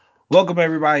Welcome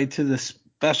everybody to the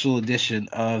special edition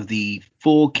of the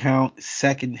full count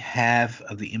second half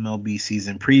of the MLB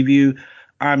season preview.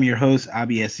 I'm your host,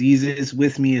 Abi Aziz.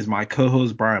 With me is my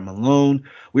co-host Brian Malone.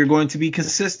 We're going to be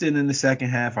consistent in the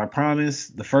second half, I promise.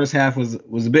 The first half was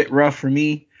a bit rough for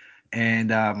me and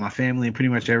my family and pretty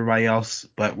much everybody else,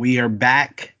 but we are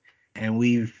back and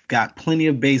we've got plenty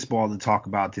of baseball to talk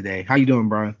about today. How you doing,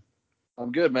 Brian?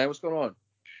 I'm good, man. What's going on?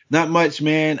 Not much,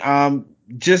 man.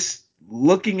 Just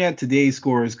looking at today's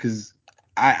scores because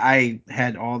I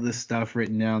had all this stuff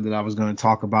written down that I was going to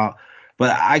talk about,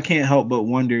 but I can't help but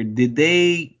wonder: did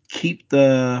they keep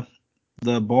the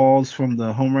balls from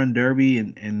the home run derby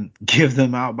and give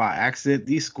them out by accident?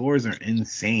 These scores are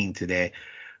insane today.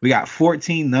 We got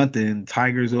 14-0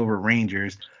 Tigers over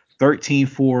Rangers,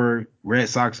 13-4 Red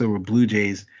Sox over Blue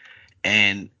Jays,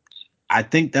 and I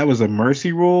think that was a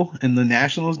mercy rule in the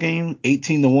Nationals game,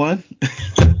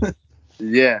 18-1.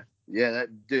 Yeah,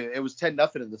 that dude. It was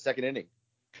 10-0 in the second inning.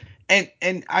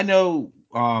 And I know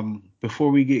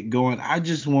before we get going, I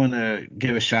just want to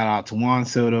give a shout out to Juan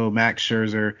Soto, Max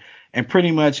Scherzer, and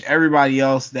pretty much everybody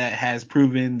else that has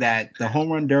proven that the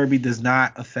home run derby does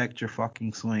not affect your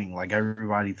fucking swing like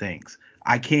everybody thinks.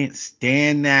 I can't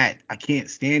stand that. I can't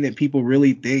stand that people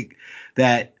really think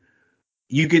that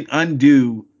you can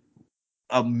undo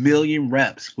a million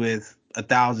reps with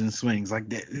 1,000 swings. Like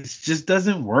that, it just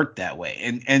doesn't work that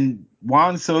way. And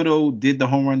Juan Soto did the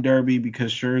home run derby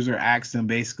because Scherzer asked him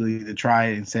basically to try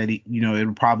it and said it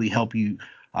would probably help you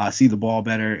see the ball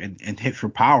better and hit for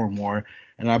power more.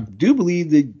 And I do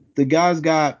believe that the guy's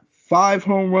got 5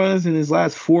 home runs in his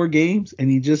last 4 games, and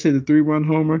he just hit a 3-run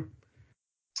homer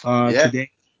Yeah,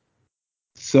 today.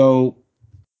 So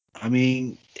I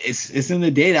mean, it's in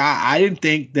the data. I didn't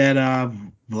think that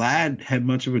Vlad had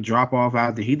much of a drop off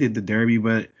after he did the Derby,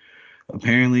 but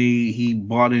apparently he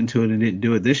bought into it and didn't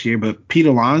do it this year. But Pete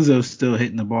Alonso's still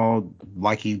hitting the ball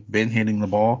like he's been hitting the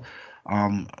ball.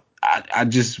 I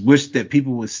just wish that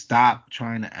people would stop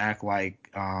trying to act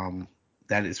like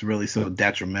that it's really so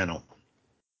detrimental.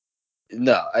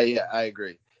 no, I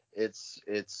agree. It's.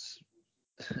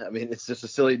 I mean, it's just a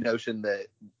silly notion that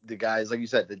the guys, like you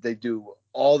said, that they do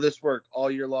all this work all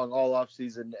year long, all off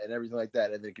season, and everything like that,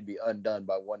 and it can be undone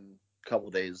by one couple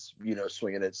days,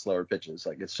 swinging at slower pitches.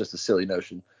 Like it's just a silly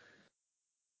notion.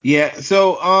 Yeah,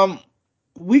 so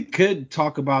we could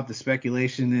talk about the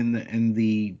speculation in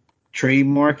the trade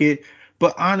market,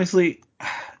 but honestly,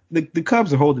 the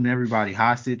Cubs are holding everybody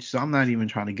hostage, so I'm not even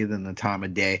trying to give them the time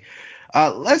of day.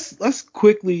 Let's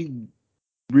quickly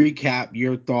recap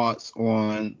your thoughts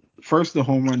on first the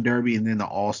home run derby and then the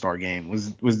All-Star game.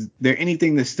 Was there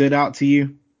anything that stood out to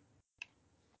you?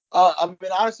 I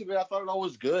mean, honestly, man, I thought it all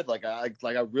was good. I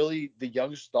really, the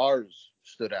young stars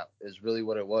stood out is really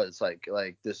what it was.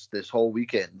 Like this whole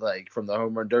weekend, like from the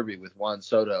home run derby with Juan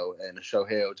Soto and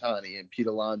Shohei Ohtani and Pete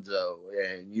Alonso,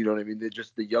 and you know what I mean.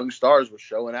 The young stars were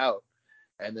showing out,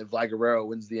 and then Vlad Guerrero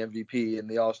wins the MVP in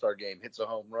the All Star game, hits a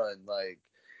home run. Like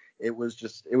it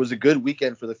was a good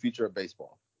weekend for the future of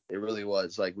baseball. It really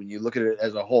was. Like when you look at it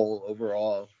as a whole,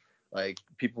 overall, like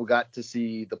people got to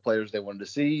see the players they wanted to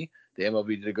see. The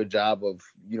MLB did a good job of,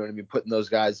 you know what I mean, putting those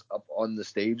guys up on the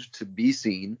stage to be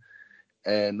seen.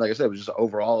 And like I said, it was just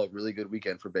overall a really good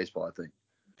weekend for baseball, I think.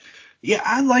 Yeah,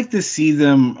 I'd like to see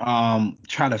them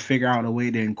try to figure out a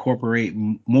way to incorporate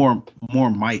more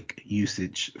mic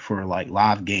usage for like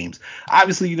live games.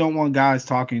 Obviously, you don't want guys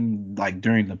talking like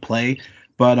during the play,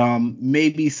 but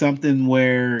maybe something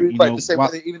where Right, the same way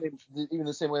what even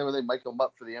the same way where they mic them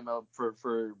up for the ML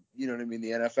for you know what I mean, the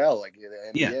NFL, like the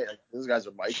yeah. NBA, like those guys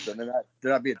are mic'd and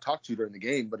they're not being talked to during the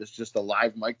game, but it's just a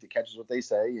live mic that catches what they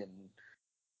say. And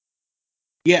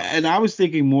Yeah, and I was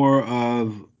thinking more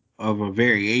of a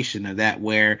variation of that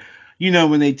where,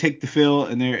 when they take the field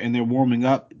and they're warming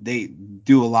up, they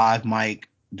do a live mic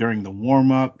during the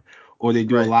warm up, or they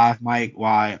do a right, live mic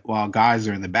while guys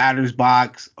are in the batter's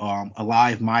box, a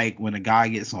live mic when a guy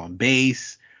gets on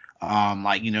base.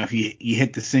 Like if you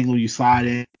hit the single, you slide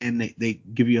in, and they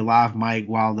give you a live mic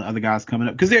while the other guy's coming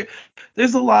up because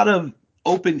there's a lot of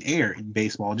open air in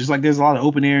baseball, just like there's a lot of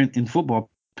open air in football.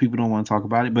 People don't want to talk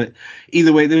about it, but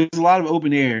either way, there's a lot of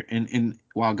open air and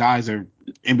while guys are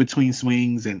in between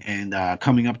swings and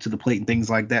coming up to the plate and things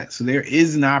like that. So there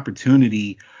is an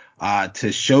opportunity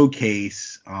to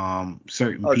showcase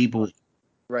certain oh, people.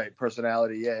 right,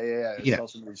 personality, yeah. It's Yeah.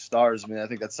 also these stars. I mean, I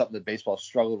think that's something that baseball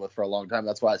struggled with for a long time.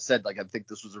 That's why I said like I think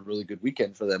this was a really good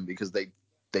weekend for them because they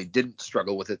didn't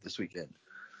struggle with it this weekend.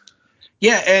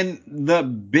 Yeah, and the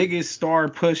biggest star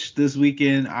push this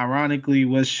weekend, ironically,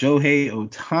 was Shohei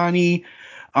Ohtani.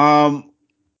 Um,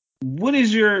 what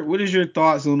is your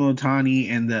thoughts on Otani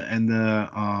and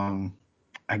the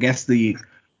I guess the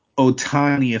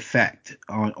Otani effect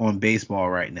on baseball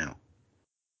right now?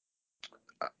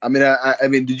 I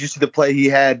mean, did you see the play he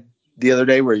had the other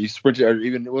day where he sprinted, or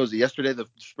even what was it yesterday? The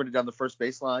sprinted down the first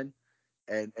baseline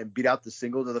and beat out the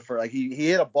single to the first. Like he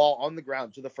hit a ball on the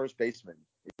ground to the first baseman,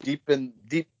 deep,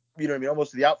 you know what I mean,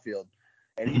 almost to the outfield,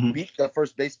 and he Mhm. beat the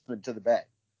first baseman to the bag.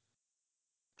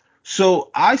 So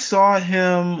I saw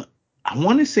him, I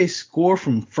want to say score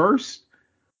from first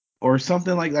or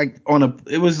something like on a.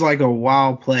 It was like a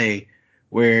wild play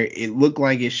where it looked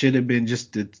like it should have been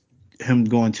just him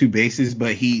going two bases,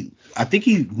 but I think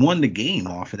he won the game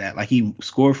off of that. Like he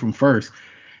scored from first.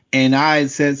 And I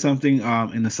had said something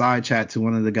in the side chat to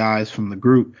one of the guys from the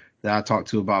group that I talked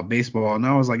to about baseball, and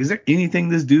I was like, "Is there anything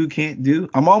this dude can't do?"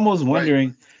 I'm almost Right.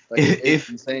 wondering Like it's if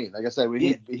insane. Like I said, when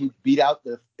yeah, he beat out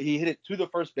he hit it to the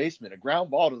first baseman, a ground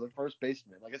ball to the first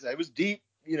baseman. Like I said, it was deep.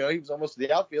 You know, he was almost to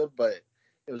the outfield, but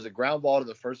it was a ground ball to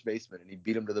the first baseman, and he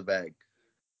beat him to the bag.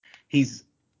 he's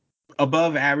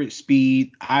above average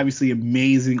speed, obviously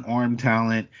amazing arm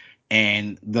talent,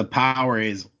 and the power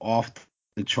is off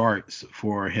the charts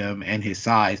for him and his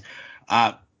size.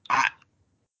 Uh, I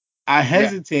I Yeah.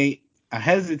 hesitate. I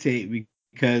hesitate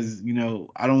because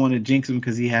I don't want to jinx him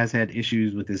because he has had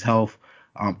issues with his health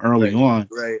early Right. on.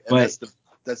 Right. And But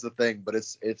that's the thing. But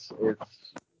it's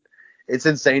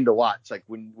insane to watch. Like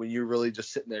when you're really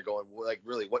just sitting there going, well, like,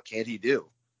 really, what can he do?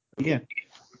 yeah,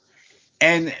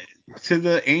 and to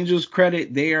the Angels'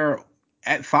 credit, they are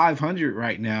at 500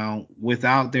 right now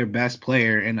without their best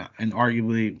player, and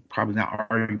arguably, probably not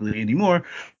arguably anymore,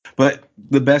 but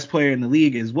the best player in the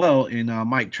league as well in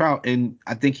Mike Trout. And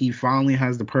I think he finally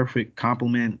has the perfect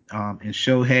complement in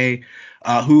Shohei,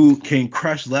 who can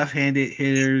crush left-handed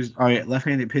hitters or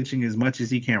left-handed pitching as much as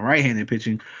he can right-handed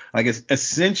pitching. Like it's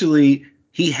essentially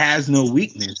he has no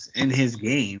weakness in his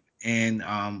game, and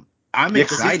I'm Yeah,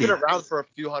 because he's been excited. around for a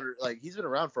few hundred. Like he's been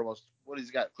around for almost what he's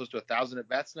got close to 1,000 at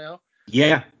bats now.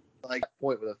 Yeah, Like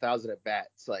point with 1,000 at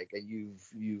bats, like, and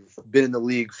you've been in the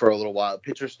league for a little while.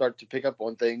 Pitchers start to pick up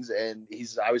on things, and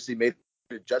he's obviously made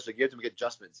adjustments. Like, you have to make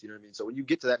adjustments. You know what I mean? So when you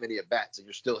get to that many at bats and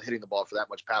you're still hitting the ball for that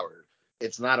much power,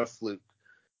 it's not a fluke.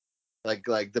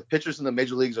 Like the pitchers in the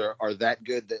major leagues are that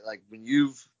good that, like, when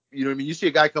you know what I mean, you see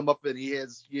a guy come up and he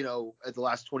has, at the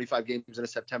last 25 games in a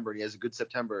September and he has a good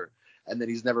September, and then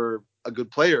he's never a good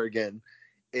player again.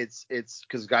 It's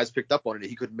because guys picked up on it.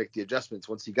 He couldn't make the adjustments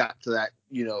once he got to that,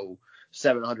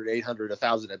 700, 800,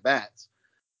 1,000 at bats.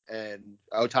 And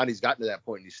Otani's gotten to that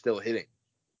point and he's still hitting.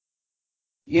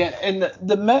 yeah, and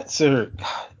the Mets are.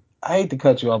 I hate to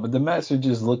cut you off, but the Mets are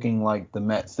just looking like the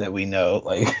Mets that we know.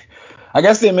 Like, I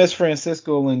guess they miss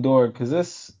Francisco Lindor because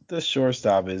this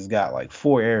shortstop has got like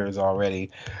 4 errors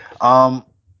already. Um,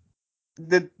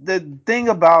 the thing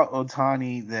about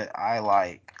Otani that I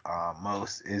like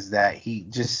most is that he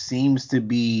just seems to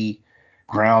be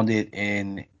grounded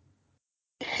in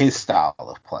his style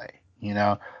of play. He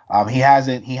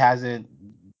hasn't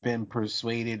been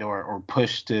persuaded or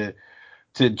pushed to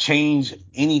change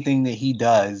anything that he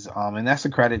does. And that's a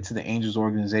credit to the Angels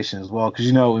organization as well. Because,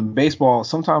 in baseball,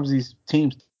 sometimes these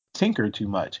teams tinker too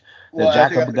much. They Well, I jack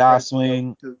think up that's the the guy credit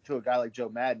swing. to a guy like Joe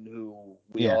Madden, who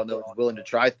we Yeah. all know is willing to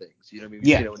try things. You know what I mean? We've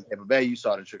Yeah. seen it in Tampa Bay. You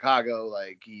saw it in Chicago.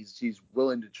 Like he's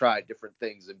willing to try different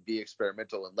things and be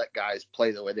experimental and let guys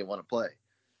play the way they want to play.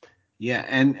 Yeah.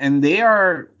 And they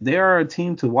are a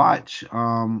team to watch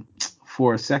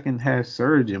for a second half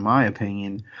surge, in my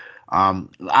opinion.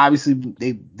 Obviously,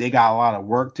 they got a lot of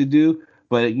work to do.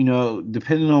 But,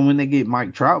 depending on when they get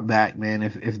Mike Trout back, man,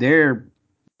 if they're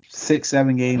 6,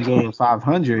 7 games over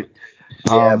 500,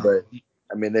 Yeah, um, but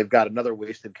I mean they've got another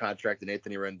wasted contract in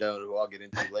Anthony Rendon, who I'll get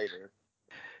into later.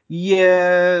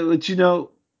 yeah, but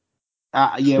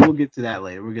yeah, we'll get to that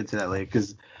later. We'll get to that later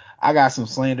because I got some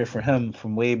slander for him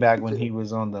from way back Me when too. he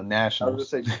was on the I was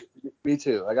Nationals. gonna say, me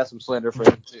too. I got some slander for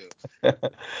him too.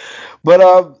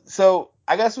 But so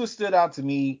I guess what stood out to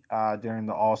me during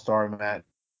the All Star match,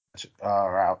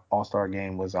 or All Star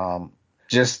game was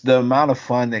just the amount of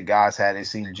fun that guys had. It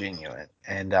seemed genuine,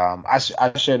 and I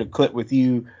shared a clip with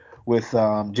you with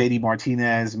JD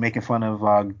Martinez making fun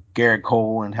of Garrett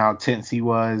Cole and how tense he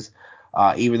was,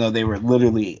 even though they were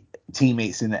literally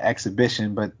teammates in the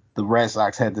exhibition, but the Red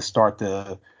Sox had to start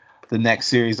the next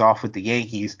series off with the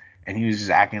Yankees, and he was just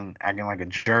acting like a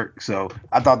jerk. So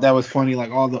I thought that was funny.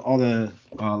 Like all the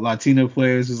Latino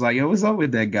players was like, "Yo, what's up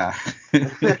with that guy?" No,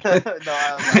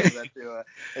 I love that too. Like,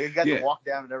 he got to Yeah, walk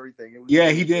down and everything. yeah,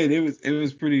 It he was did. great. It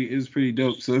was pretty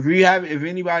dope. So if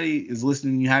anybody is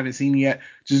listening, and you haven't seen it yet,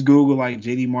 just Google like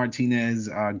JD Martinez,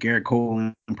 Garrett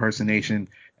Cole impersonation,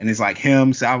 and it's like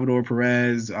him, Salvador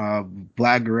Perez,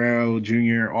 Vlad Guerrero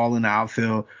Jr. all in the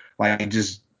outfield, like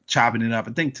just chopping it up.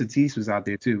 I think Tatis was out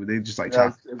there too. They just like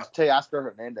chopped. It's Teoscar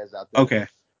Hernandez out there. Okay,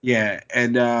 yeah,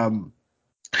 and and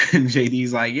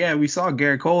JD's like, yeah, we saw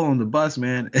Garrett Cole on the bus,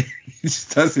 man. He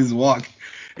just does his walk.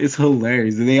 It's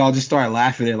hilarious, and they all just start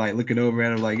laughing at, like, looking over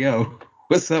at him, like, yo,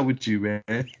 what's up with you,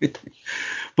 man?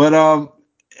 But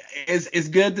it's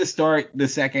good to start the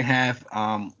second half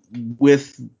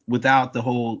without the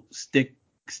whole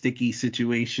sticky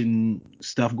situation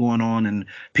stuff going on and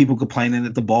people complaining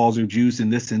that the balls are juice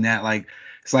and this and that. Like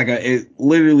it's like it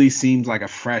literally seems like a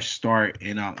fresh start,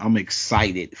 and I'm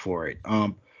excited for it.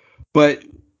 But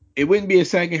it wouldn't be a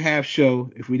second half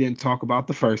show if we didn't talk about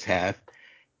the first half.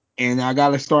 And I got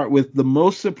to start with the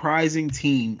most surprising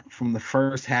team from the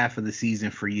first half of the season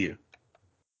for you.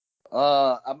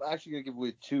 I'm actually gonna give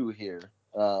away two here.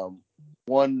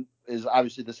 One is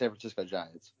obviously the San Francisco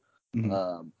Giants.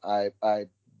 Mm-hmm. I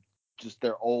just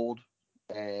they're old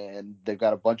and they've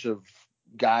got a bunch of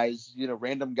guys,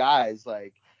 random guys.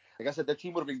 Like I said, that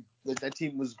team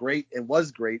was great and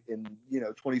was great in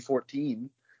 2014,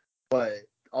 but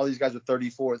all these guys are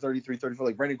 34, 33, 34.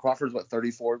 Like Brandon Crawford's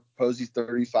 34, Posey's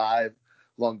 35,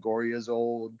 Longoria's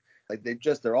old. Like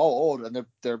they're all old and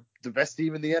they're the best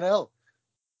team in the NL.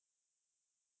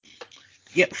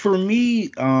 Yeah, for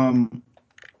me, I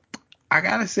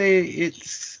gotta say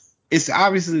it's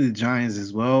obviously the Giants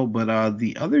as well, but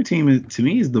the other team to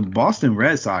me is the Boston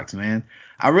Red Sox, man.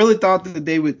 I really thought that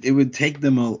it would take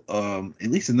them at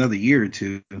least another year or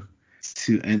two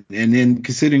and then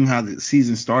considering how the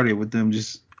season started with them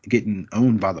just getting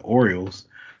owned by the Orioles,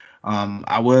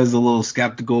 I was a little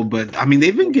skeptical, but I mean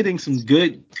they've been getting some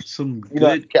good I can't give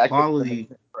them any quality.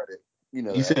 credit.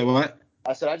 You said what?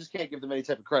 I said I just can't give them any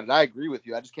type of credit. I agree with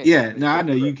you. I just can't give Yeah, them any no, I type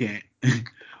know of you credit. can't.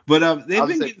 But they've I'll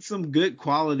been just say, getting some good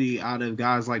quality out of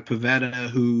guys like Pavetta,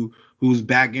 who's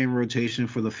back in rotation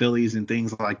for the Phillies and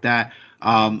things like that.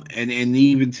 And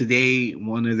even today,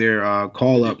 one of their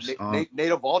call ups. Nate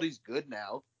Eovaldi's good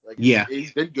now. Like Yeah,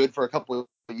 he's been good for a couple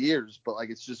of years, but like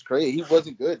it's just crazy. He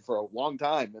wasn't good for a long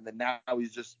time, and then now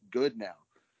he's just good now.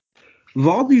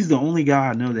 Valdi's the only guy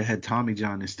I know that had Tommy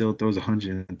John and still throws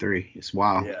 103. It's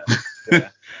wild. Yeah.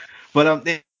 But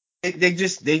they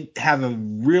have a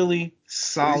really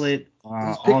solid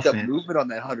He's picked up offense. movement on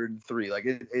that 103. Like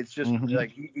it's just Mm-hmm.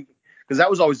 like because that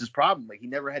was always his problem. Like he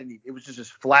never had any. It was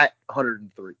just flat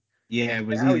 103. Yeah, it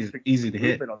was Now he's picked easy to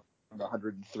hit. movement on the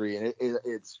 103, and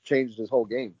it's changed his whole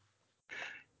game.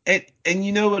 And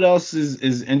you know what else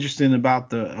is interesting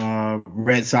about the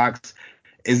Red Sox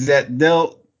is that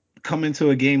they'll come into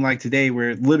a game like today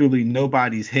where literally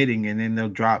nobody's hitting and then they'll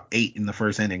drop 8 in the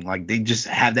first inning. Like they just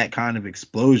have that kind of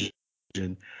explosion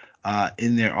in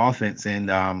their offense,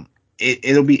 and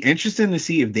it'll be interesting to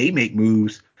see if they make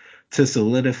moves to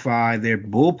solidify their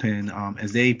bullpen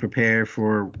as they prepare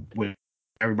for what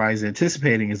everybody's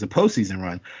anticipating is a postseason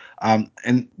run.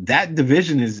 And that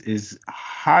division is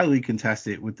highly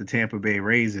contested with the Tampa Bay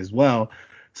Rays as well.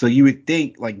 So you would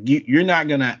think like you're not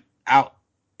gonna out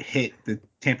hit the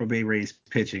Tampa Bay Rays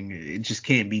pitching. It just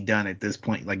can't be done at this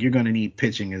point. Like you're gonna need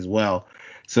pitching as well.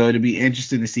 So it'll be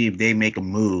interesting to see if they make a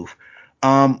move.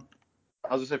 I was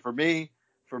gonna say for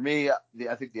me,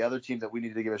 I think the other team that we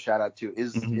need to give a shout out to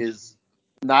Mm-hmm. is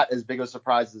not as big of a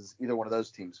surprise as either one of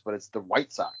those teams, but it's the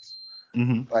White Sox.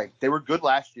 Mm-hmm. Like they were good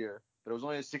last year, but it was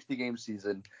only a 60 game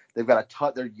season. They've got a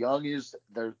ton. They're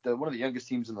one of the youngest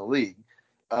teams in the league,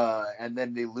 and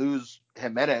then they lose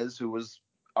Jimenez, who was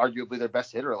arguably their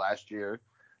best hitter last year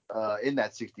in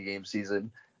that 60 game season.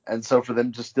 And so for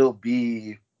them to still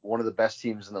be one of the best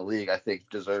teams in the league, I think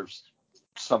deserves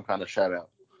some kind of shout out.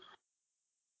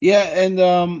 Yeah,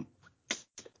 and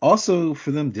also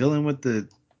for them dealing with the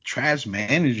trash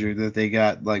manager that they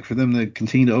got, like for them to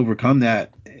continue to overcome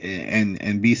that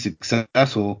and be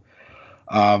successful,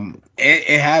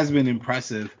 it has been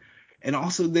impressive. And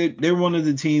also they're one of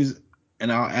the teams,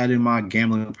 and I'll add in my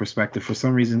gambling perspective. For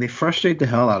some reason, they frustrate the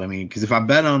hell out of me because if I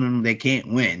bet on them, they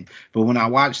can't win. But when I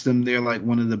watch them, they're like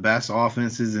one of the best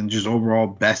offenses and just overall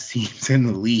best teams in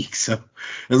the league. So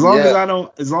as long as I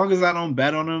don't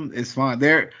bet on them, it's fine.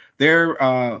 They're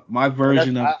my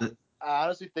version of the. I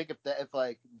honestly think if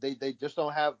like they just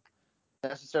don't have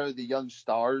necessarily the young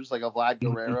stars like a Vlad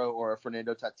Guerrero or a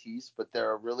Fernando Tatis, but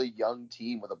they're a really young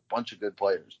team with a bunch of good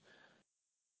players.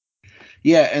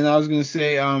 Yeah, and I was gonna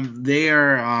say,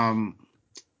 they're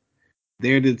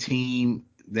the team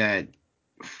that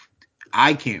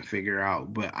I can't figure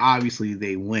out, but obviously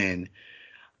they win.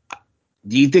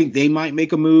 Do you think they might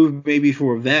make a move, maybe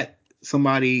for a vet,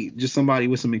 somebody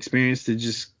with some experience to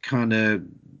just kind of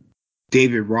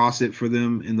David Ross it for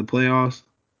them in the playoffs?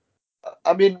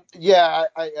 I mean, yeah,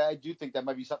 I do think that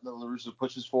might be something that La Russa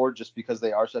pushes for, just because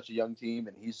they are such a young team,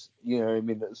 and he's, I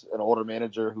mean, an older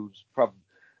manager who's probably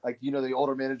like, the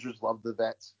older managers love the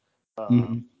vets.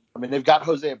 Hmm. I mean, they've got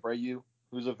Jose Abreu,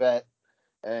 who's a vet,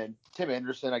 and Tim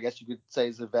Anderson, I guess you could say,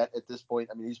 is a vet at this point.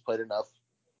 I mean, he's played enough.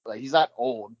 Like, he's not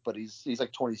old, but he's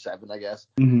like 27, I guess.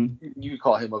 Hmm. You could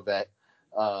call him a vet.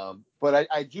 But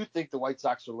I do think the White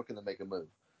Sox are looking to make a move.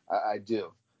 I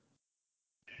do.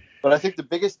 But I think the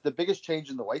biggest change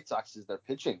in the White Sox is their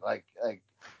pitching.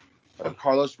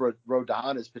 Carlos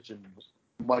Rodon is pitching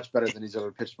much better than he's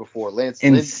ever pitched before. Lance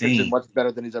Lynn's pitching Insane. much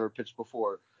better than he's ever pitched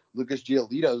before. Lucas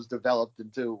Giolito's developed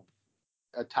into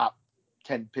a top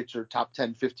 10 pitcher, top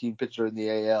 10, 15 pitcher in the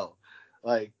AL.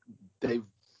 Like, they've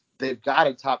got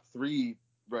a top three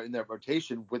right in their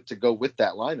rotation to go with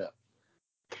that lineup.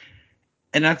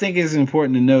 And I think it's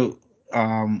important to note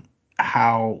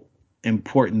how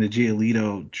important the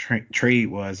Giolito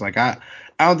trade was. Like I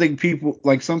don't think people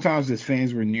like sometimes as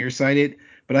fans were nearsighted,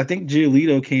 but I think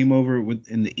Giolito came over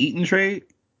in the Eaton trade.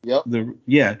 Yep.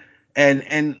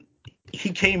 And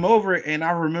he came over, and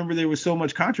I remember there was so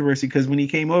much controversy because when he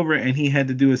came over and he had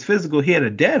to do his physical, he had a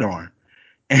dead arm,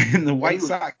 and the Yeah, White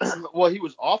Sox. he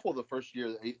was awful the first year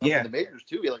up in Yeah, the majors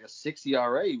too. He had like a 6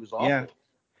 ERA. He was yeah. awful.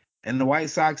 And the White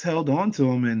Sox held on to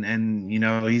him, and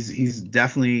he's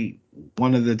definitely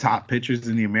one of the top pitchers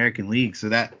in the American League. So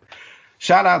that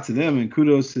shout out to them and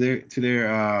kudos to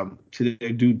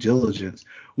their due diligence.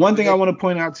 One I mean, thing I want to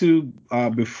point out too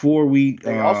before we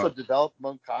they also developed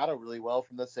Moncada really well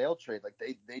from the sale trade. Like,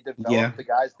 they yeah, developed the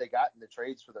guys they got in the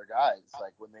trades for their guys.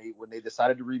 Like, when they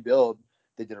decided to rebuild,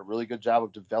 they did a really good job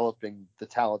of developing the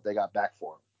talent they got back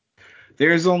for them.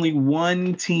 there's only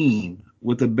one team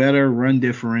with a better run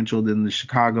differential than the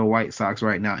Chicago White Sox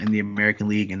right now in the American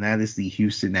League, and that is the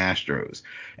Houston Astros,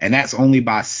 and that's only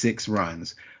by 6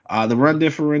 runs. The run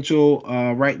differential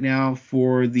right now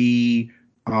for the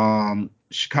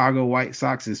Chicago White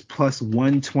Sox is plus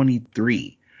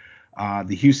 123.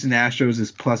 The Houston Astros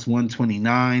is plus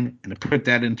 129. And to put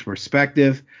that into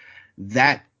perspective,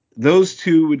 that those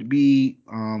two would be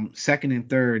second and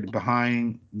third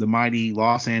behind the mighty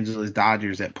Los Angeles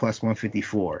Dodgers at plus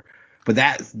 154. But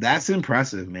that's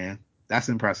impressive, man. That's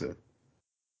impressive.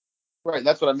 Right,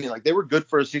 that's what I mean. Like, they were good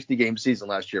for a 60-game season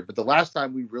last year, but the last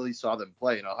time we really saw them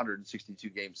play in a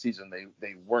 162-game season,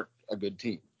 they weren't a good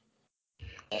team.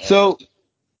 So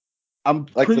I'm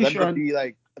Like, for pretty them to sure. be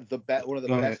like one of the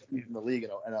Go ahead. best teams in the league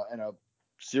and a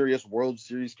serious World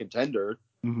Series contender,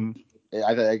 Hmm.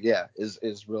 I think, yeah, is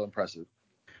real impressive.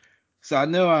 So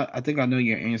I think I know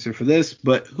your answer for this,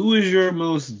 but who is your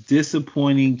most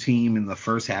disappointing team in the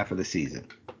first half of the season?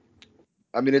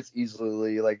 I mean, it's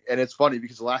easily like, and it's funny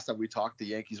because the last time we talked, the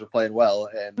Yankees were playing well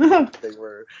and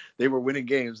they were winning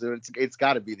games. It's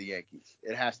got to be the Yankees.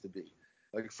 It has to be.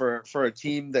 Like, for a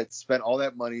team that spent all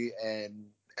that money and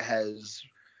has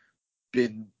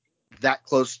been that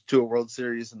close to a World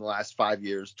Series in the last 5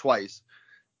 years twice.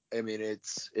 I mean, it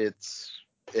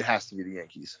has to be the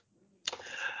Yankees.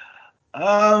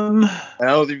 Um, And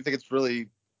I don't even think it's really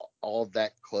all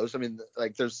that close. I mean,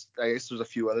 like, I guess there's a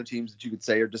few other teams that you could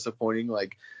say are disappointing.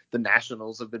 Like, the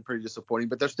Nationals have been pretty disappointing,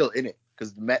 but they're still in it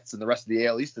because the Mets and the rest of the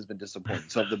AL East has been disappointing.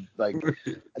 So the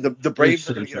Braves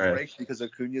are going to get a break because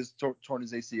Acuna's torn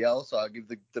his ACL. So I'll give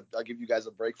you guys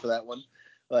a break for that one.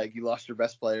 Like, you lost your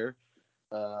best player.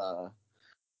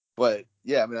 But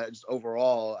yeah, I mean, just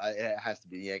overall, it has to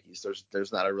be the Yankees.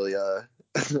 There's not a really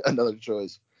another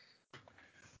choice.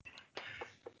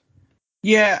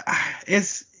 yeah,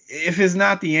 if it's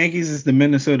not the Yankees, it's the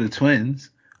Minnesota Twins.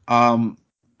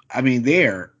 I mean,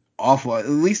 they're awful. At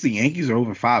least the Yankees are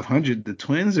over 500. The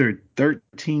Twins are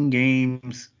 13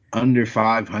 games under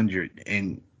 500,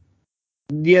 and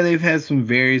yeah, they've had some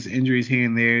various injuries here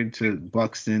and there to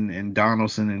Buxton and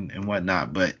Donaldson and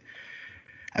whatnot, but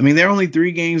I mean, they're only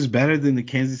 3 games better than the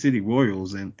Kansas City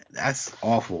Royals, and that's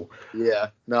awful. Yeah,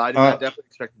 no, I Uh, definitely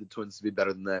expected the Twins to be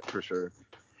better than that for sure.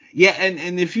 yeah,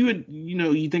 and if you would,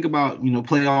 you think about,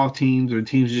 playoff teams or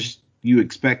teams just you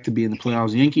expect to be in the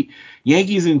playoffs,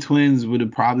 Yankees and Twins would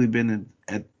have probably been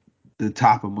at the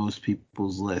top of most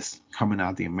people's list coming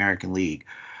out the American League.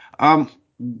 Um,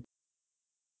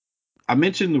 I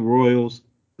mentioned the Royals.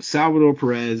 Salvador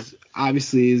Perez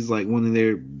obviously is like one of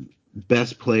their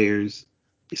best players.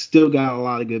 He's still got a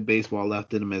lot of good baseball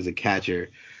left in him as a catcher.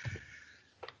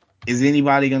 Is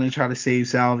anybody going to try to save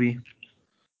Salvi?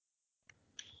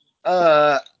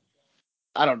 Uh,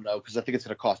 I don't know, because I think it's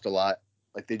going to cost a lot.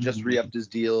 Like, they just Mhm. re-upped his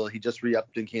deal. He just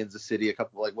re-upped in Kansas City a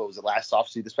couple, like, what was it,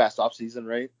 this past offseason,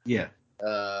 right? Yeah.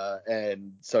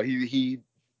 And so he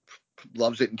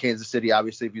loves it in Kansas City,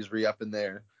 obviously, if he's re-upping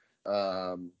there.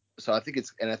 So I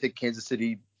think Kansas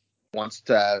City wants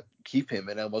to keep him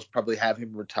and almost probably have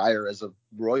him retire as a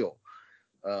Royal.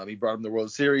 He brought him the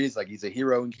World Series, like he's a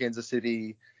hero in Kansas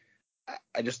City.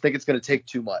 I just think it's going to take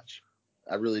too much.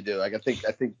 I really do. Like I think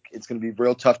it's going to be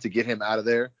real tough to get him out of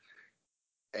there,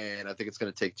 and I think it's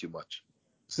going to take too much.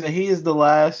 So he is the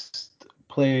last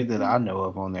player that I know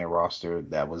of on their roster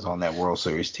that was on that World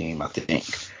Series team, I think.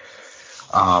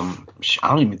 I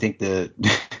don't even think the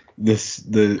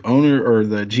owner or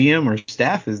the GM or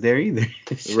staff is there either.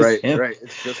 It's just Right. him.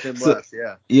 It's just him So, left.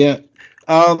 Yeah.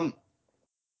 yeah.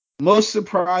 Most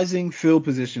surprising field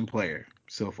position player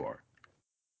so far.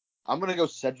 I'm going to go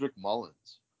Cedric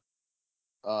Mullins.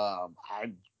 I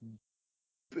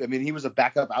mean, he was a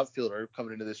backup outfielder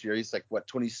coming into this year. He's like,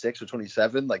 26 or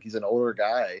 27? Like, he's an older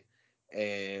guy,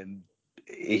 and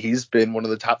he's been one of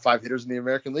the top 5 hitters in the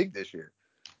American League this year.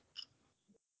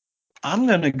 I'm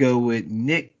going to go with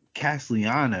Nick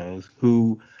Castellanos,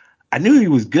 who I knew he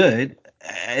was good,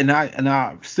 and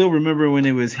I still remember when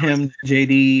it was him,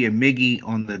 JD, and Miggy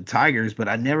on the Tigers, but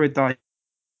I never thought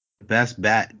the best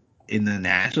bat in the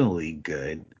National League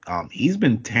good. He's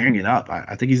been tearing it up.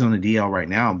 I think he's on the DL right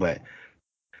now, but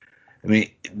I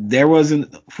mean, there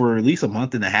wasn't for at least a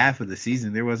month and a half of the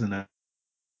season, there wasn't a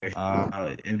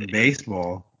in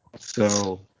baseball.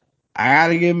 So I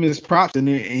gotta give him his props, and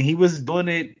he was doing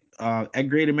it at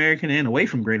Great American and away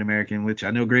from Great American, which I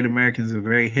know Great American is a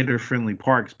very hitter-friendly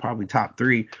park. It's probably top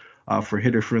 3 for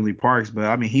hitter-friendly parks, but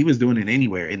I mean, he was doing it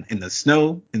anywhere in the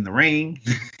snow, in the rain.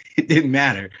 It didn't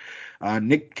matter.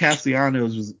 Nick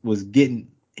Castellanos was getting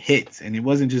hits, and it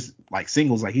wasn't just like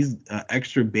singles. Like he's an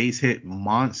extra base hit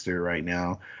monster right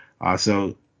now.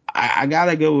 So I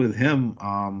gotta go with him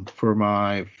for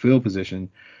my field position.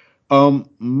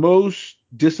 Most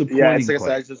Yeah, it's disappointing like I said,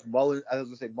 play. it's just Mullins. I was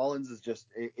gonna say Mullins is just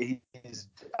he's.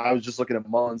 I was just looking at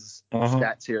Mullins' Uh-huh.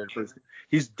 stats here.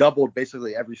 He's doubled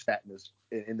basically every stat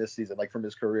in this season, like from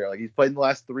his career. Like he's played in the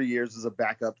last 3 years as a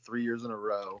backup, 3 years in a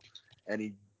row, and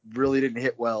he really didn't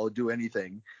hit well, do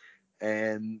anything.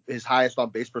 And his highest on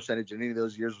base percentage in any of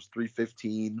those years was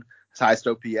 315. His highest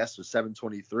OPS was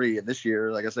 723. And this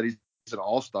year, like I said, he's an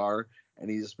all-star, and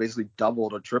he's basically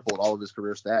doubled or tripled all of his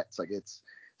career stats. Like it's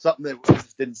something that we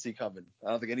just didn't see coming. I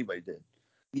don't think anybody did.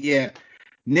 Yeah.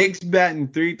 Nick's batting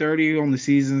 330 on the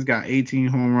season. He's got 18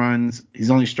 home runs. He's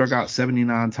only struck out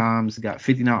 79 times. He's got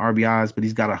 59 RBIs, but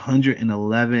he's got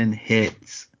 111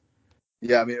 hits.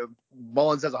 Yeah, I mean,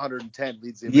 Mullins has 110,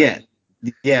 leads the Yeah. American.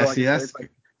 Yeah. So like See, it's that's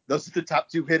like those are the top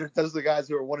 2 hitters. Those are the guys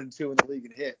who are 1 and 2 in the league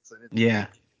in hits. And yeah.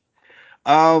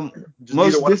 just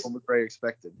neither one of them was very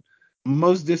expected.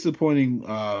 Most disappointing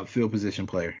field position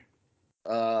player.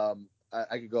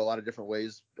 I could go a lot of different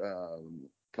ways,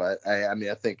 but I mean,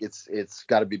 I think it's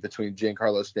got to be between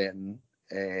Giancarlo Stanton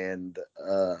and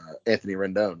Anthony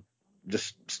Rendon.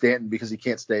 Just Stanton because he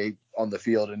can't stay on the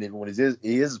field, and even when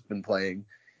he has been playing,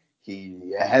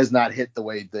 he has not hit the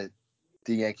way that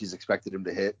the Yankees expected him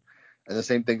to hit. And the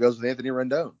same thing goes with Anthony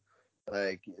Rendon.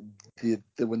 Like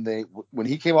when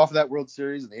he came off of that World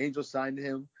Series and the Angels signed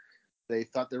him, they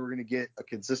thought they were going to get a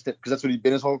consistent, because that's what he'd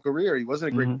been his whole career. He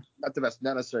wasn't a great, not the best,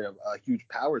 not necessarily a huge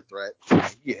power threat.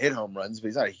 He hit home runs, but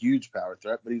he's not a huge power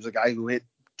threat. But he was a guy who hit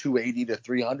 280 to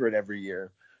 300 every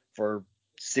year for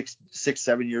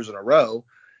 7 years in a row,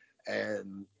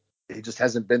 and he just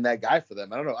hasn't been that guy for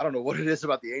them. I don't know what it is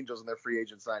about the Angels and their free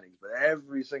agent signings, but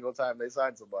every single time they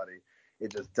sign somebody,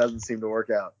 it just doesn't seem to work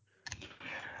out.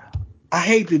 I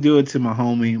hate to do it to my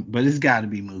homie, but it's got to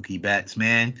be Mookie Betts,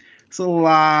 man. It's a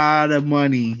lot of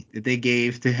money that they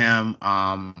gave to him,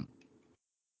 and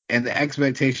the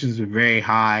expectations were very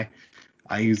high.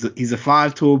 He's a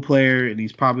 5-tool player, and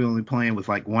he's probably only playing with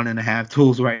like 1.5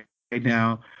 tools right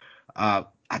now. I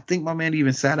think my man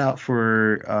even sat out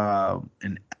for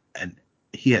and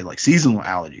he had like seasonal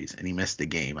allergies and he missed the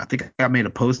game. I think I made a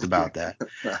post about that.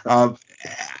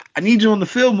 I need you on the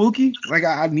field, Mookie. Like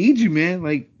I need you, man.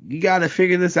 Like you got to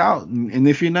figure this out. And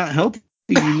if you're not healthy,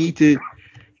 you need to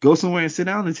go somewhere and sit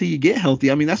down until you get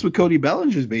healthy. I mean, that's what Cody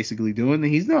Bellinger is basically doing.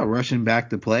 And he's not rushing back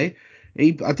to play.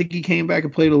 I think he came back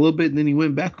and played a little bit, and then he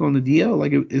went back on the DL.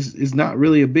 Like it's not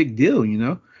really a big deal, you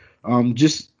know.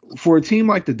 Just for a team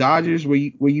like the Dodgers, where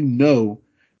you know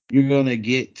you're gonna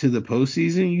get to the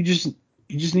postseason, you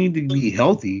just need to be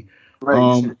healthy. Right,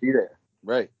 you just need to be there.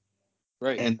 Right.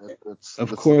 And That's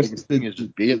of the course biggest thing is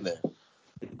just being there.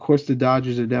 Of course, the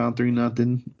Dodgers are down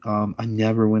 3-0. I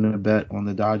never win a bet on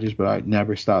the Dodgers, but I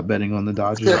never stop betting on the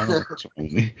Dodgers. I don't know what's wrong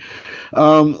with me.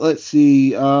 Let's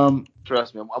see.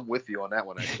 Trust me, I'm with you on that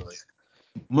one actually.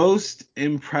 Most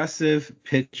impressive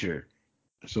pitcher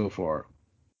so far.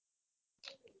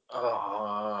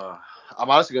 I'm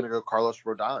honestly gonna go Carlos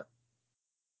Rodon.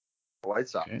 White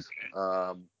Okay.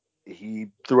 Sox. He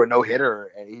threw a no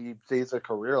hitter, and he sees a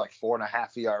career like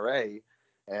 4.5 ERA,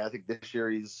 and I think this year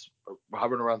he's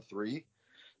hovering around 3.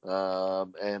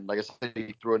 And like I said,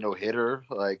 he threw a no hitter.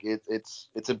 Like it's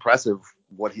impressive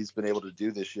what he's been able to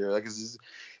do this year. Like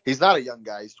he's not a young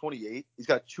guy. He's 28. He's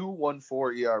got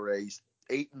 2.14 ERA. He's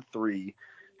 8-3.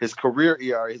 His career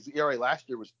ERA, his ERA last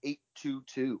year was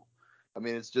 8.22. I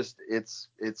mean,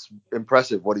 it's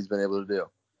impressive what he's been able to do.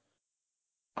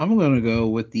 I'm gonna go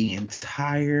with the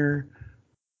entire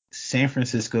San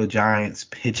Francisco Giants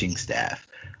pitching staff.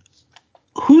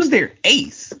 Who's their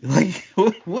ace? Like,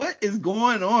 what is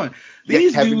going on? You got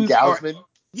These Kevin dudes are Gausman.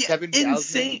 Kevin Gausman.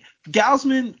 insane.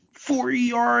 Gausman, 4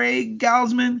 ERA. Right.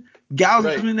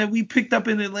 Gausman that we picked up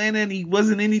in Atlanta, and he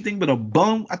wasn't anything but a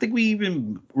bum. I think we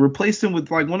even replaced him with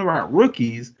like one of our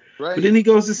rookies. But Right. then he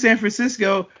goes to San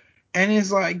Francisco, and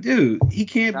it's like, dude, he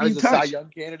can't Now be he's a Cy touched. Young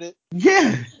candidate.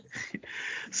 Yeah.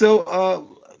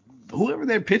 So, whoever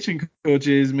their pitching coach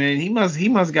is, man, he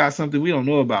must got something we don't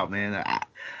know about, man.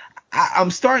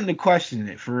 I'm starting to question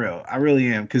it for real. I really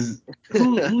am, because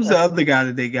who's the other guy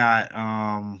that they got?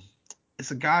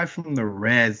 It's a guy from the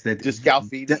Reds Just that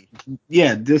Scalfini.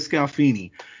 yeah,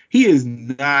 Discalfini. He is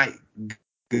not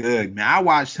good, man. I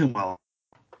watched him Yeah.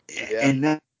 and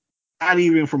not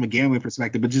even from a gambling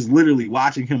perspective, but just literally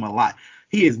watching him a lot.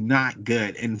 He is not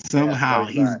good, and Yeah. No, somehow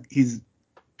he's he's not. he's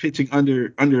pitching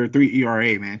under a 3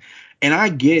 ERA, man. And I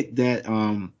get that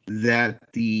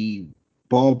that the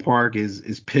ballpark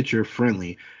is pitcher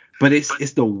friendly, but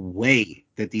it's the way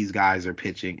that these guys are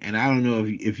pitching. And I don't know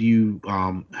if you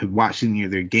have watched any of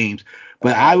their games, I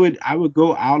but have. I would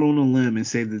go out on a limb and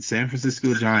say that San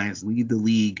Francisco Giants lead the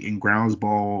league in ground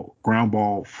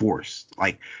ball force.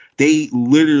 Like, they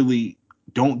literally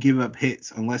don't give up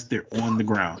hits unless they're on the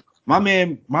ground. My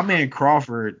man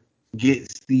Crawford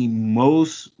gets the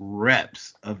most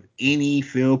reps of any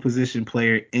field position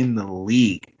player in the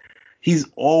league. He's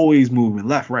always moving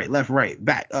left, right,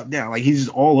 back, up, down. Like, he's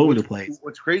just all over the What's place.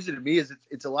 What's crazy to me is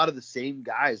it's a lot of the same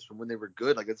guys from when they were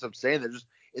good. Like that's what I'm saying. They're just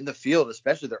in the field,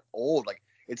 especially they're old. Like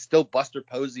it's still Buster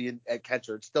Posey at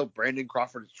catcher. It's still Brandon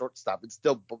Crawford at shortstop. It's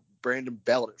still Brandon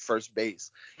Belt at first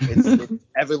base. It's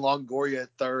Evan Longoria at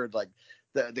third. Like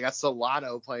they got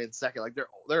Solano playing second. Like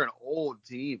they're an old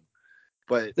team,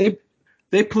 but they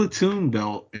they platoon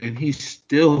belt, and he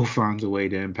still finds a way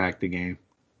to impact the game.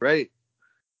 right,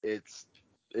 it's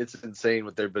it's insane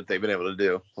what they've been able to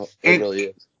do. It And really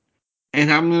is.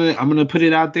 and I'm gonna put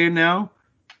it out there now.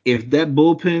 If that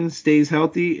bullpen stays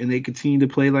healthy and they continue to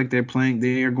play like they're playing,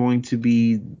 they are going to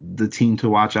be the team to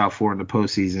watch out for in the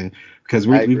postseason, because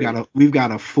I we've agree.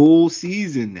 got a full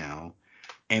season now,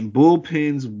 and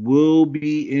bullpens will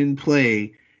be in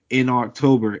play in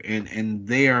October, and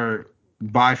they are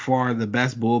by far the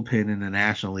best bullpen in the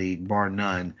National League, bar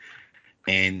none.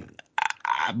 And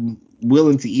I'm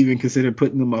willing to even consider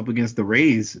putting them up against the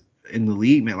Rays in the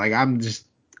league, man. Like,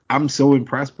 I'm so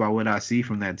impressed by what I see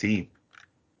from that team.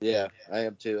 Yeah, I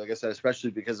am too. Like I said, especially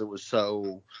because it was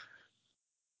so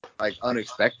like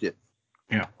unexpected.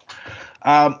 Yeah.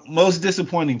 Most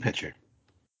disappointing pitcher.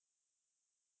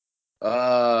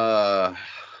 Uh,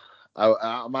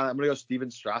 I'm gonna go Steven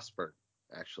Strasburg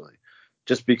actually,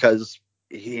 just because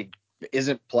he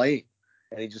isn't playing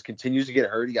and he just continues to get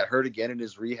hurt. He got hurt again in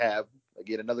his rehab.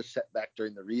 Again, another setback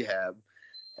during the rehab,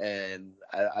 and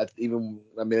I mean,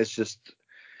 it's just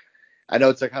I know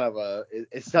it's a kind of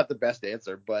it's not the best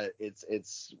answer, but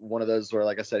it's one of those where,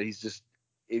 like I said, he's just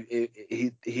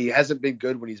he hasn't been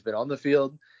good when he's been on the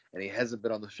field, and he hasn't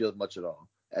been on the field much at all,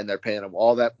 and they're paying him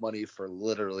all that money for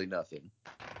literally nothing.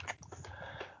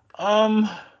 Um,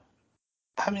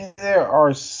 I mean, there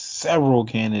are several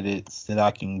candidates that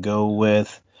I can go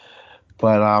with,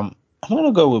 but I'm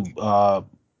gonna go with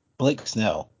Blake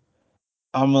Snell.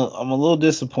 I'm a little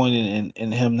disappointed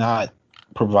in him not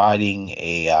providing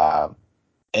a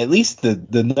at least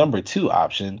the number two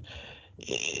option.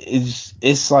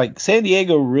 It's like San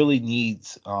Diego really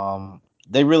needs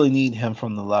they really need him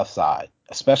from the left side,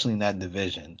 especially in that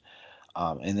division.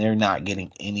 And they're not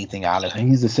getting anything out of him.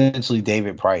 He's essentially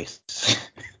David Price.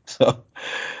 So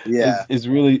Yeah. it's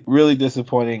really really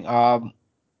disappointing.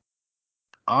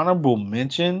 Honorable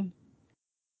mention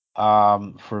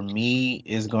for me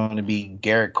is going to be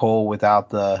Garrett Cole without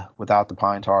the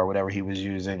pine tar, whatever he was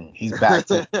using. He's back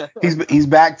to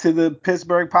the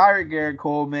Pittsburgh Pirate Garrett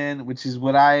Cole, man, which is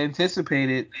what I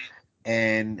anticipated.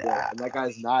 And Yeah, and that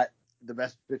guy's not the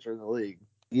best pitcher in the league.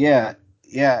 yeah,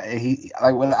 yeah, he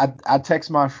like when I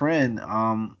text my friend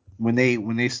when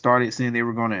they started saying they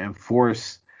were going to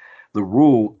enforce the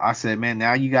rule, I said, man,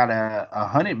 now you got a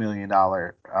 $100 million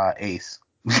ace.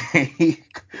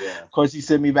 Yeah. Of course, he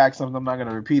sent me back something I'm not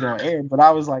gonna repeat on air, but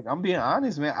I was like, I'm being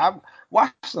honest, man. I've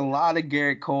watched a lot of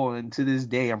Garrett Cole, and to this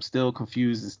day, I'm still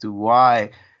confused as to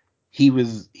why he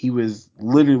was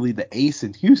literally the ace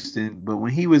in Houston, but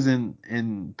when he was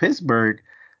in Pittsburgh,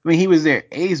 I mean, he was their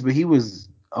ace, but he was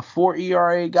a 4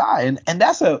 ERA guy, and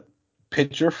that's a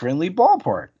pitcher friendly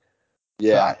ballpark. So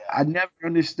Yeah. I never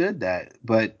understood that,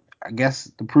 but I guess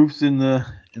the proof's in the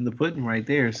pudding right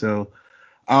there. So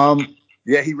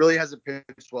Yeah, he really hasn't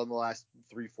pitched well in the last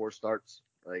 3-4 starts.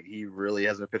 Like he really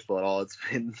hasn't pitched well at all. It's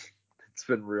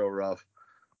been real rough.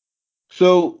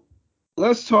 So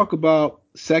let's talk about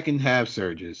second half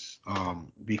surges.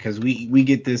 Because we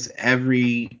get this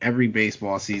every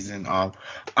baseball season.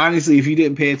 Honestly, if you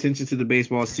didn't pay attention to the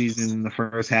baseball season in the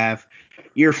first half,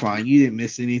 you're fine. You didn't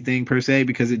miss anything per se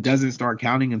because it doesn't start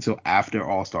counting until after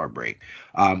All-Star break.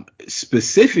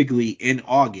 Specifically in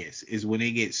August is when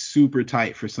it gets super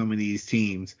tight for some of these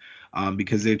teams.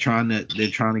 Because they're trying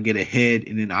to get ahead,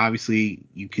 and then obviously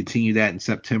you continue that in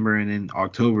September and in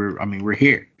October. I mean, we're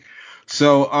here.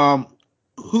 So,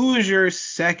 who is your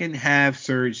second half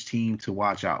surge team to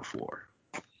watch out for?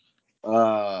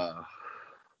 Uh,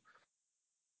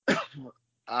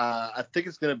 I think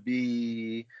it's gonna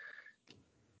be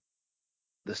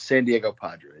the San Diego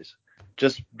Padres,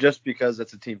 just because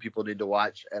that's a team people need to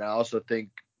watch, and I also think,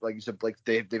 like you said, like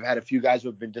they've had a few guys who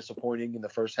have been disappointing in the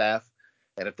first half,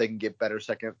 and if they can get better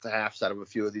second halves out of a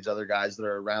few of these other guys that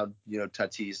are around,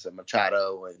 Tatis and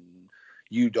Machado and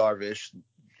Darvish,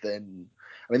 then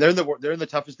I mean they're in the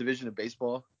toughest division in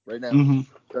baseball right now, Mm-hmm.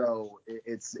 so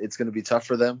it's going to be tough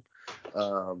for them.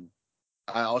 Um,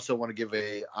 I also want to give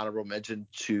a honorable mention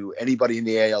to anybody in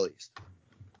the AL East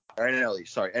or NL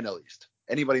East. Sorry, NL East.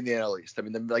 Anybody in the NL East. I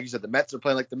mean, like you said, the Mets are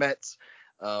playing like the Mets.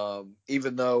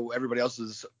 Even though everybody else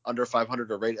is under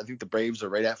 500 or right, I think the Braves are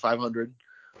right at 500.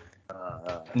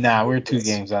 Nah, we're 2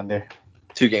 games under.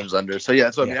 2 games under. So yeah,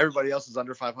 so I Yeah. mean everybody else is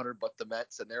under 500, but the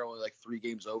Mets, and they're only like 3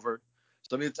 games over.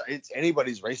 So I mean it's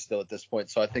anybody's race still at this point.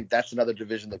 So I think that's another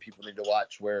division that people need to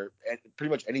watch, where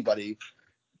pretty much anybody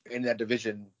in that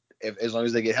division, as long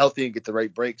as they get healthy and get the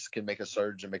right breaks, can make a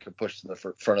surge and make a push to the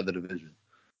front of the division.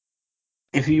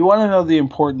 If you want to know the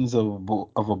importance of a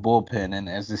bullpen, and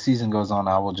as the season goes on,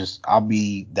 I'll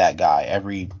be that guy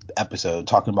every episode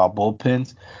talking about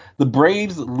bullpens. The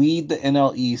Braves lead the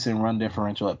NL East in run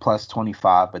differential at plus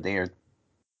 25, but they are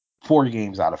 4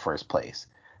 games out of first place.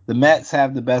 The Mets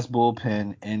have the best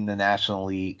bullpen in the National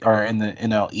League or in the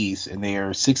NL East, and they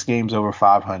are 6 games over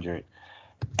 500.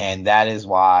 And that is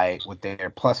why, with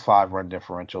their +5 run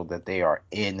differential, that they are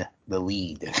in the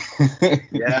lead.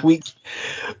 Yeah.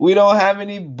 we don't have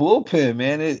any bullpen,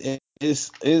 man.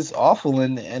 It's awful,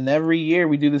 and every year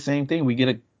we do the same thing. We get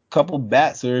a couple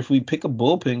bats, or if we pick a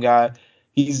bullpen guy,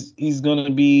 he's gonna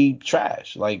be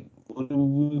trash. Like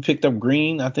we picked up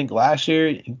Green, I think last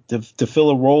year to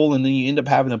fill a role, and then you end up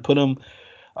having to put him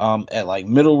at like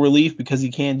middle relief because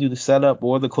he can't do the setup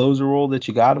or the closer role that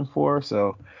you got him for.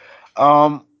 So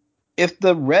if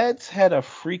the Reds had a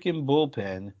freaking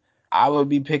bullpen, I would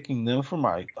be picking them for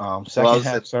my Well, I second was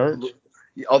half said, surge.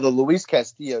 although Luis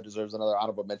Castillo deserves another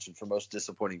honorable mention for most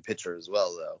disappointing pitcher as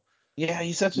well, though. Yeah,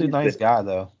 he's such a He's nice been guy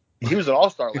though. he was an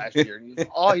all-star last year, and he's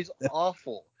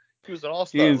awful. He was an He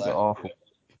all-star is last awful. year,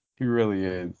 He really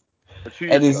is. or two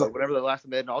And years is ago, whenever the last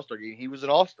time they had an all-star game, he was an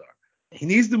all-star. he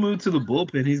needs to move to the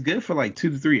bullpen. He's good for like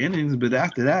 2 to 3 innings, but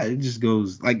after that, it just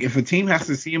goes like if a team has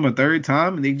to see him a third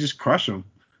time and they just crush him.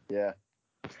 Yeah,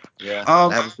 yeah, that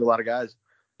Um, happens to a lot of guys.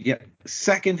 yeah,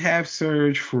 second half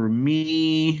surge for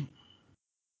me.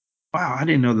 Wow, I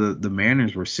didn't know the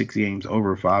Mariners were 6 games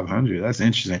over 500. That's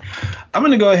interesting. I'm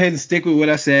gonna go ahead and stick with what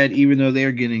I said, even though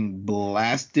they're getting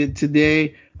blasted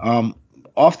today.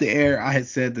 Off the air, I had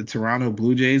said the Toronto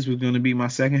Blue Jays was going to be my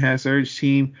second half surge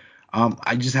team.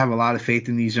 I just have a lot of faith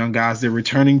in these young guys. They're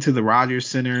returning to the Rogers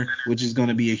Center, which is going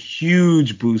to be a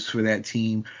huge boost for that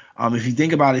team. If you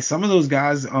think about it, some of those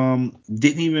guys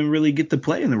didn't even really get to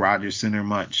play in the Rogers Center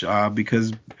much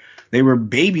because they were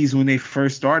babies when they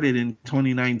first started in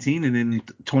 2019, and then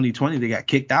 2020 they got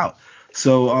kicked out.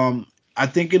 So I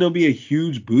think it'll be a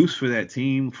huge boost for that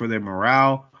team, for their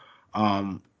morale.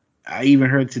 I even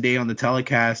heard today on the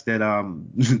telecast that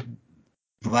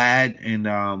Vlad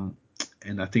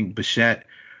and I think Bichette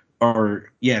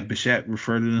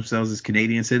refer to themselves as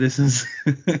Canadian citizens,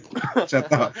 which I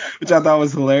thought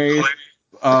was hilarious.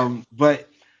 But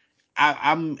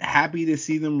I'm happy to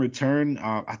see them return.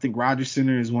 I think Rogers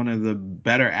Center is one of the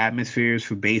better atmospheres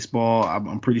for baseball.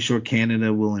 I'm pretty sure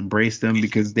Canada will embrace them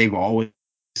because they've always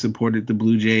supported the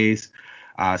Blue Jays.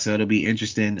 So it'll be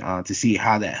interesting to see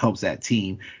how that helps that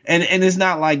team. And it's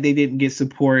not like they didn't get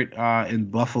support in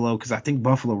Buffalo, because I think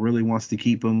Buffalo really wants to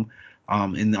keep him.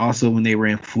 And also when they were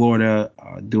in Florida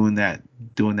doing that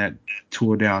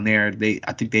tour down there,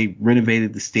 I think they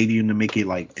renovated the stadium to make it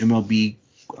like MLB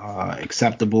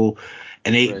acceptable,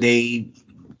 and they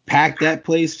packed that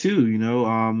place too.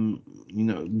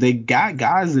 They got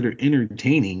guys that are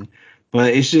entertaining.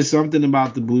 But it's just something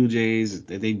about the Blue Jays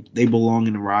that they belong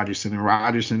in the Rogers Center.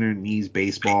 Rogers Center needs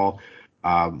baseball.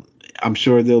 I'm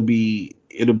sure it'll be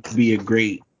a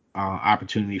great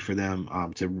opportunity for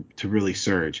them to really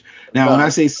surge. Now, when I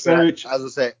say surge, I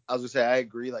was gonna say I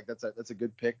agree. Like that's a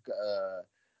good pick.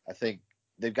 I think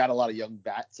they've got a lot of young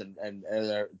bats and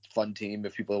they're a fun team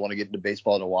if people want to get into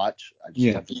baseball to watch. I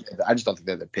just don't think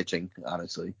they're the pitching,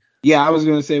 honestly. Yeah, I was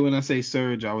gonna say when I say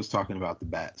surge, I was talking about the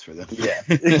bats for them. Yeah,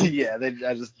 yeah, they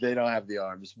don't have the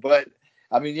arms. But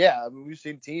I mean, we've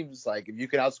seen teams like if you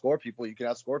can outscore people, you can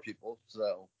outscore people. So,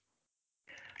 all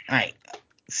right,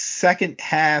 second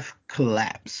half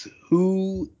collapse.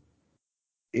 Who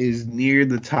is near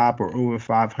the top or over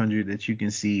 500 that you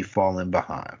can see falling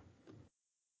behind?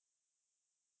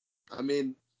 I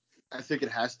mean, I think it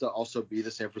has to also be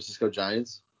the San Francisco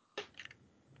Giants.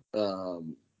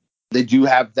 They do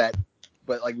have that.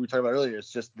 But like we were talking about earlier,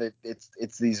 it's just that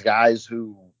it's these guys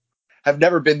who have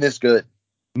never been this good,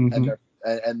 Mm-hmm.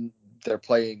 and they're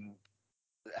playing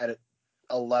at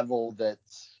a level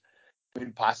that's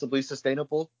possibly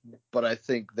sustainable. But I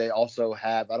think they also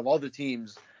have, out of all the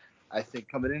teams, I think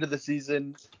coming into the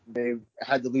season, they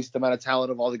had the least amount of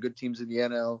talent of all the good teams in the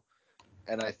NL,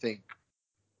 and I think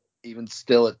even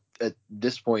still at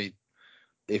this point,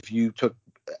 if you took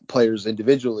players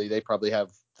individually, they probably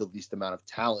have the least amount of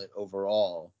talent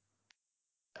overall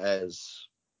as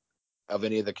of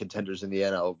any of the contenders in the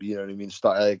NL. You know what I mean?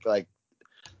 Like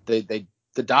the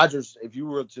Dodgers, if you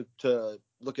were to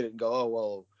look at it and go, oh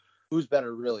well, who's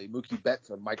better really, Mookie Betts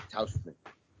or Mike Tauchman?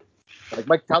 Like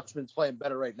Mike Tauchman's playing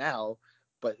better right now,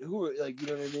 but who, like, you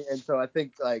know what I mean? And so I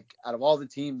think like out of all the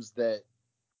teams that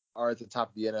are at the top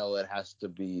of the NL, it has to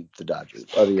be the Dodgers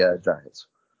or the Giants.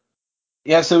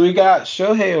 Yeah, so we got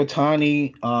Shohei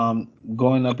Ohtani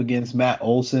going up against Matt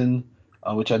Olson,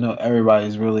 which I know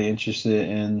everybody's really interested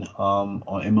in on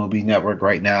MLB Network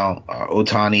right now.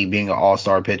 Ohtani being an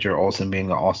all-star pitcher, Olson being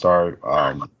an all-star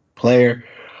player.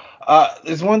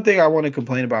 There's one thing I want to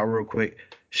complain about real quick.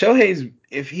 Shohei's,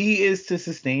 if he is to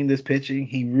sustain this pitching,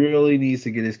 he really needs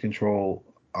to get his control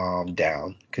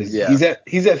down, because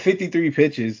he's at 53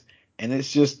 pitches. And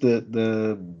it's just that's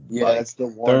the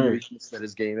one weakness that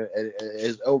his game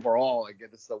is overall. Again,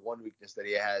 it's the one weakness that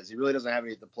he has. He really doesn't have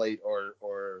any at the plate,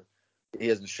 or he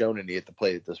hasn't shown any at the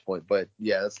plate at this point. But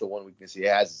yeah, that's the one weakness he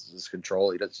has is his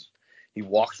control. He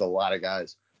walks a lot of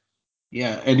guys.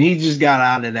 Yeah, and he just got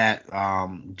out of that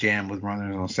jam with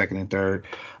runners on second and third.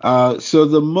 So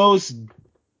the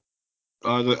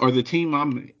team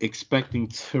I'm expecting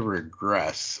to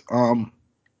regress.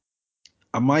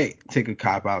 I might take a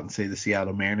cop out and say the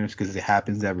Seattle Mariners, because it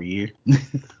happens every year.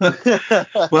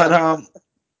 But I'm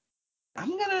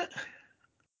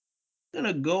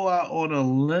gonna go out on a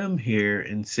limb here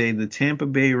and say the Tampa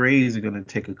Bay Rays are gonna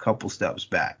take a couple steps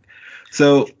back.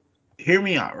 So hear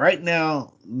me out. Right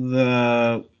now,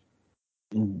 the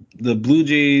Blue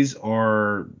Jays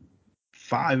are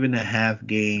 5.5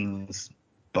 games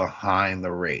behind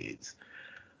the Rays.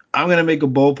 I'm going to make a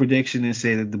bold prediction and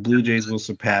say that the Blue Jays will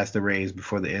surpass the Rays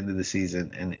before the end of the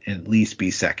season and at least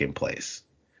be second place.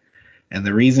 And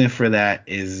the reason for that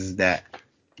is that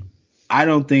I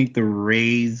don't think the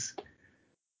Rays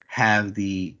have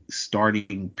the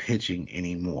starting pitching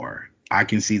anymore. I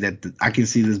can see this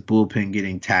bullpen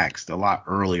getting taxed a lot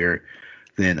earlier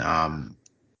than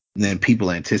people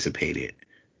anticipated.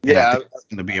 And I think it's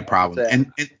going to be a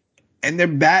problem. And their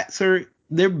bats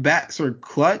are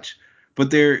clutch, but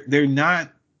they're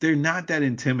not that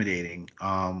intimidating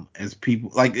as people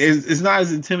like. It's not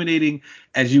as intimidating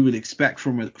as you would expect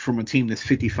from a team that's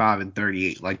 55 and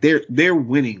 38. Like they're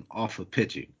winning off of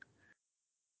pitching.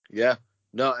 Yeah,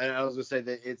 no, and I was gonna say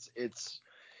that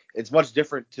it's much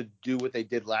different to do what they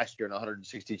did last year in a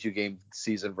 162 game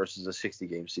season versus a 60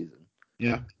 game season.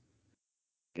 Yeah.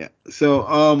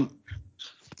 So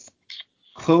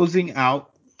closing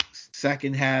out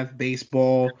second half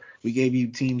baseball, we gave you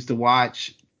teams to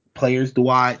watch, players to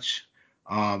watch,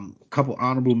 a couple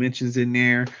honorable mentions in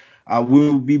there.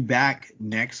 We'll be back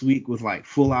next week with like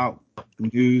full out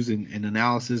news and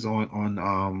analysis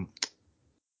on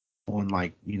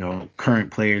like,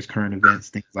 current players, current events,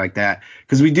 things like that.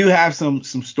 Because we do have some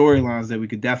storylines that we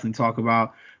could definitely talk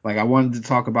about. Like I wanted to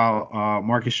talk about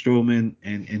Marcus Stroman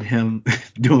and him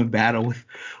doing battle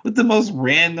with the most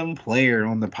random player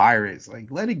on the Pirates. Like,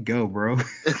 let it go, bro.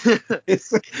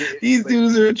 It's like, these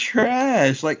dudes are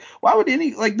trash. Like, why would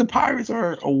the Pirates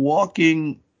are a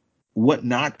walking what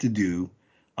not to do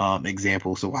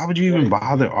example. So why would you even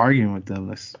bother arguing with them?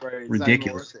 That's Right, it's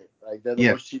ridiculous. not even worth it. Like they're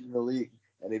the worst team in the league,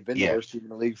 and they've been the worst team in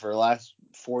the league for the last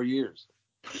 4 years.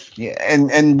 Yeah,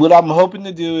 and what I'm hoping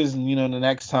to do is, the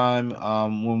next time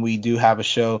when we do have a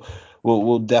show,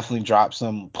 we'll definitely drop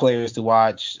some players to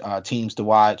watch, teams to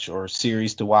watch, or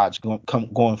series to watch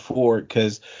going forward,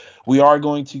 because we are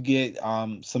going to get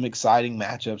some exciting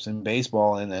matchups in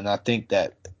baseball, and I think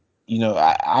that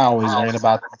I always rant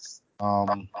about this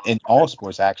in all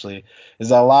sports actually, is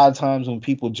that a lot of times when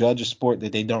people judge a sport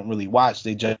that they don't really watch,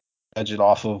 they judge it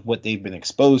off of what they've been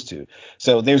exposed to.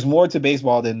 So there's more to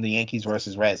baseball than the Yankees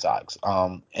versus Red Sox.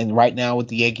 And right now with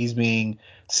the Yankees being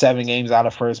 7 games out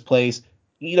of first place,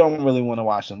 you don't really want to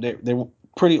watch them. They're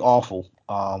pretty awful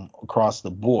across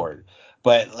the board.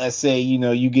 But let's say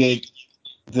you get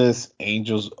this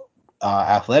Angels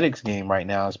Athletics game right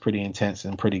now is pretty intense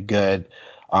and pretty good.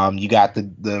 You got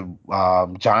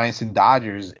the Giants and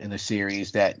Dodgers in a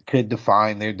series that could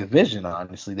define their division.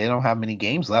 Honestly, they don't have many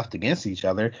games left against each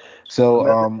other. So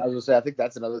I was gonna say, I think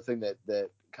that's another thing that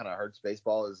kind of hurts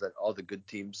baseball is that all the good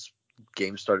teams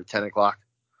games start at 10 o'clock.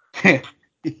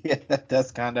 Yeah, that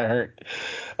does kind of hurt.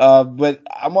 But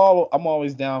I'm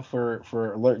always down for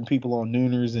alerting people on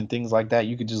nooners and things like that.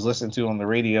 You could just listen to on the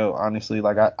radio. Honestly,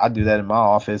 like I do that in my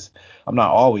office. I'm not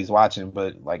always watching,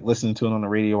 but like listening to it on the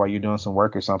radio while you're doing some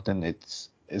work or something, it's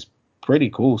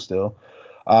pretty cool still.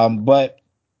 But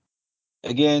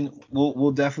again,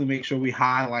 we'll definitely make sure we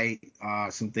highlight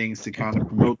some things to kind of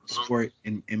promote the sport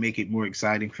and make it more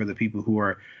exciting for the people who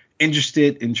are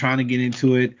interested in trying to get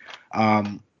into it.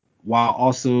 While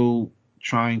also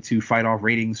trying to fight off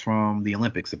ratings from the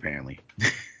Olympics, apparently.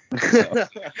 So,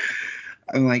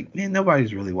 I'm like, man,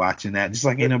 nobody's really watching that. Just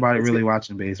like ain't nobody really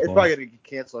watching baseball. It's probably gonna get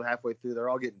canceled halfway through. They're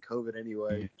all getting COVID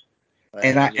anyway.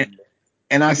 Yeah.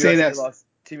 And I say that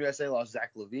Team USA lost Zach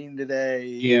Levine today.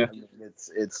 Yeah. I mean,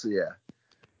 it's yeah.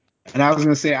 And I was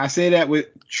gonna say, I say that with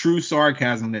true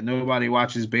sarcasm that nobody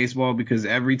watches baseball, because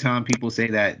every time people say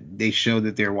that, they show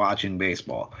that they're watching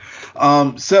baseball.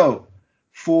 So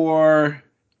for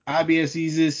IBS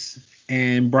Easis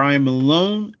and Brian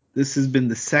Malone, this has been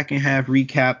the second half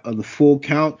recap of the Full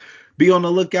Count. Be on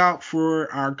the lookout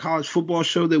for our college football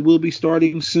show that will be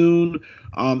starting soon.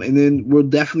 And then we'll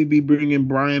definitely be bringing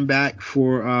Brian back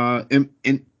for I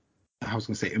was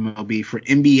gonna say MLB, for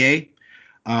NBA.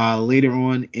 Later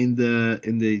on in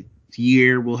the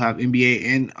year, we'll have NBA,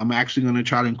 and I'm actually going to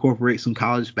try to incorporate some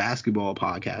college basketball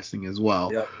podcasting as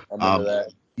well. Yep, I'm into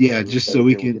that. Yeah, just so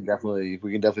we can definitely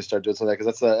start doing something,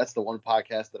 because that's the one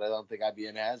podcast that I don't think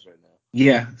IBN has right now.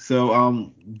 Yeah,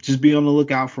 so just be on the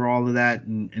lookout for all of that,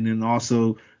 and then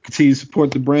also continue to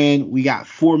support the brand. We got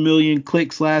 4 million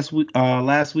clicks last week.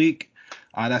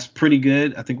 That's pretty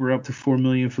good. I think we're up to 4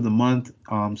 million for the month.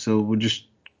 So we'll just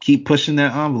keep pushing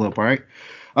that envelope. All right.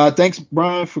 Thanks,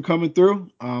 Brian, for coming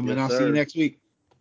through. And I'll see you next week.